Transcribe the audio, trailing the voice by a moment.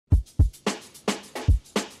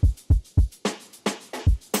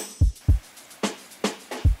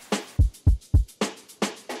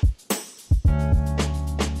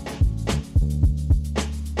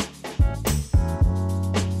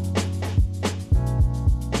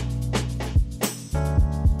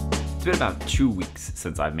It's been about 2 weeks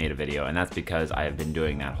since I've made a video, and that's because I have been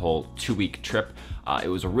doing that whole 2-week trip. It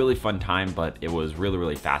was a really fun time, but it was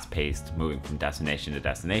really fast-paced, moving from destination to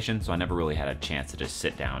destination, so I never really had a chance to just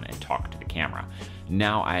sit down and talk to the camera.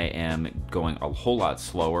 Now I am going a whole lot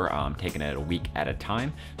slower, taking it a week at a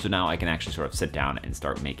time, so now I can actually sort of sit down and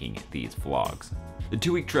start making these vlogs. The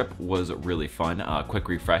 2-week trip was really fun. Quick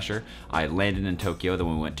refresher, I landed in Tokyo, then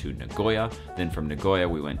we went to Nagoya, then from Nagoya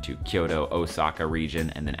we went to Kyoto, Osaka region,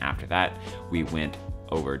 and then after that we went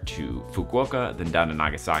over to Fukuoka, then down to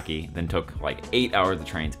Nagasaki, then took like 8 hours of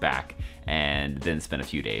trains back, and then spent a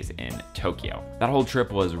few days in Tokyo. That whole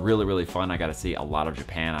trip was really fun. I got to see a lot of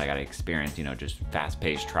Japan. I got to experience, just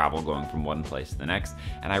fast-paced travel going from one place to the next,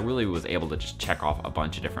 and I really was able to just check off a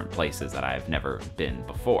bunch of different places that I've never been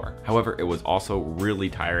before. However, it was also really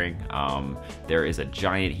tiring. There is a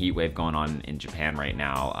giant heat wave going on in Japan right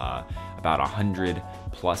now. About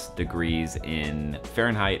 100+ degrees in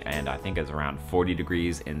Fahrenheit, and I think it's around 40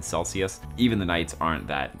 degrees in Celsius. Even the nights aren't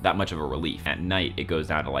that much of a relief. At night, it goes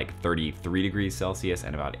down to like 33 degrees Celsius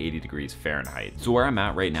and about 80 degrees Fahrenheit. So where I'm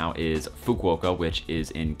at right now is Fukuoka, which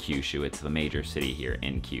is in Kyushu. It's the major city here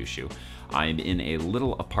in Kyushu. I'm in a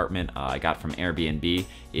little apartment I got from Airbnb.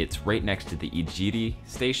 It's right next to the Ijiri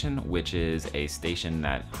station, which is a station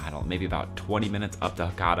that, maybe about 20 minutes up to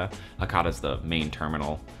Hakata. Hakata's the main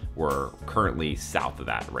terminal. We're currently south of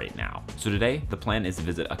that right now. So today, the plan is to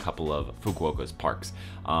visit a couple of Fukuoka's parks.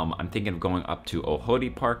 I'm thinking of going up to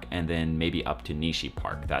Ohori Park and then maybe up to Nishi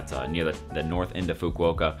Park. That's near the north end of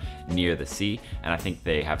Fukuoka, near the sea. And I think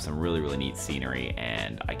they have some really neat scenery,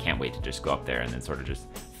 and I can't wait to just go up there and then sort of just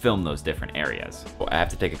film those different areas. Well, I have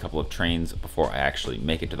to take a couple of trains before I actually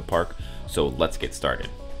make it to the park, so let's get started.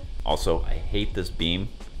 Also, I hate this beam.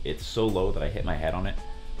 It's so low that I hit my head on it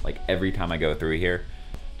like every time I go through here.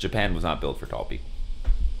 Japan was not built for tall people.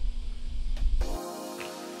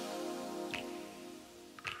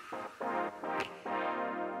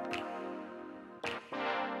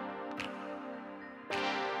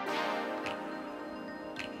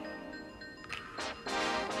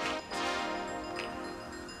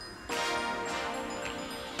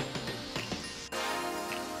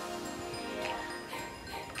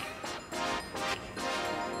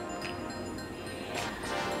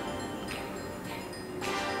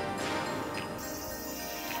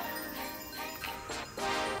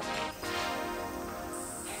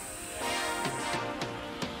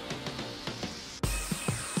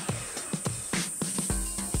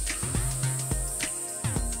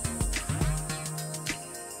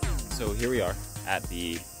 So here we are at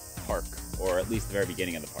the park, or at least the very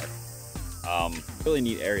beginning of the park. Really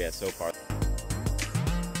neat area so far.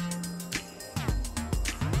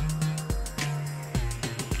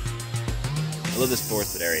 I love this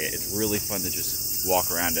forested area. It's really fun to just walk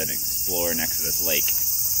around and explore next to this lake,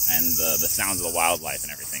 and the sounds of the wildlife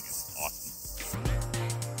and everything is awesome.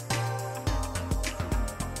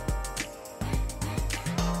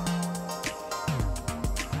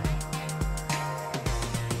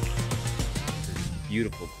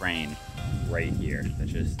 Beautiful crane right here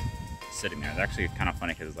that's just sitting there. It's actually kind of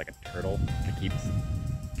funny because it's like a turtle that keeps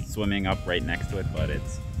swimming up right next to it, but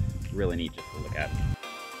it's really neat just to look at.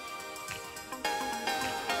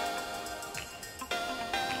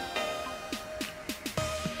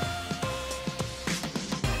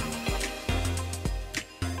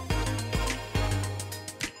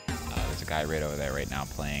 There's a guy right over there right now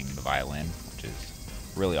playing the violin, which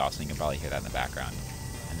is really awesome. You can probably hear that in the background.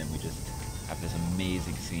 And then we just have this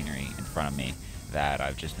amazing scenery in front of me that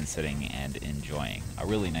I've just been sitting and enjoying. A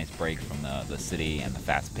really nice break from the city and the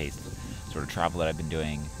fast-paced sort of travel that I've been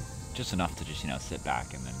doing. Just enough to just, sit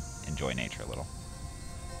back and then enjoy nature a little.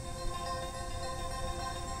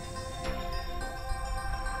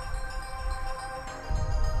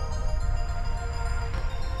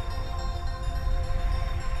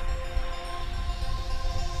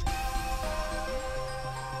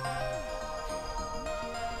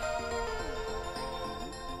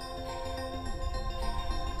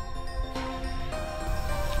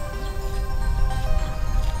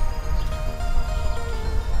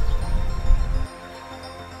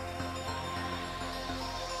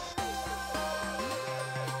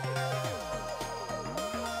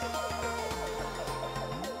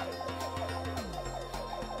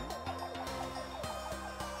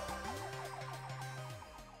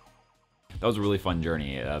 that was a really fun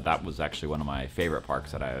journey. That was actually one of my favorite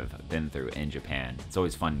parks that I've been through in Japan. It's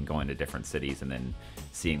always fun going to different cities and then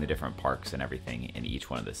seeing the different parks and everything in each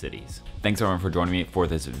one of the cities. Thanks everyone for joining me for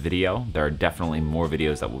this video. There are definitely more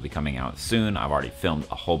videos that will be coming out soon. I've already filmed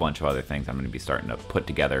a whole bunch of other things I'm going to be starting to put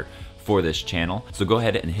together for this channel. So go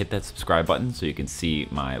ahead and hit that subscribe button so you can see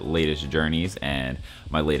my latest journeys and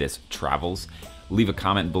my latest travels. Leave a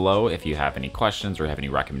comment below if you have any questions or have any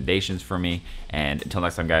recommendations for me. And until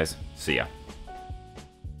next time, guys, see ya.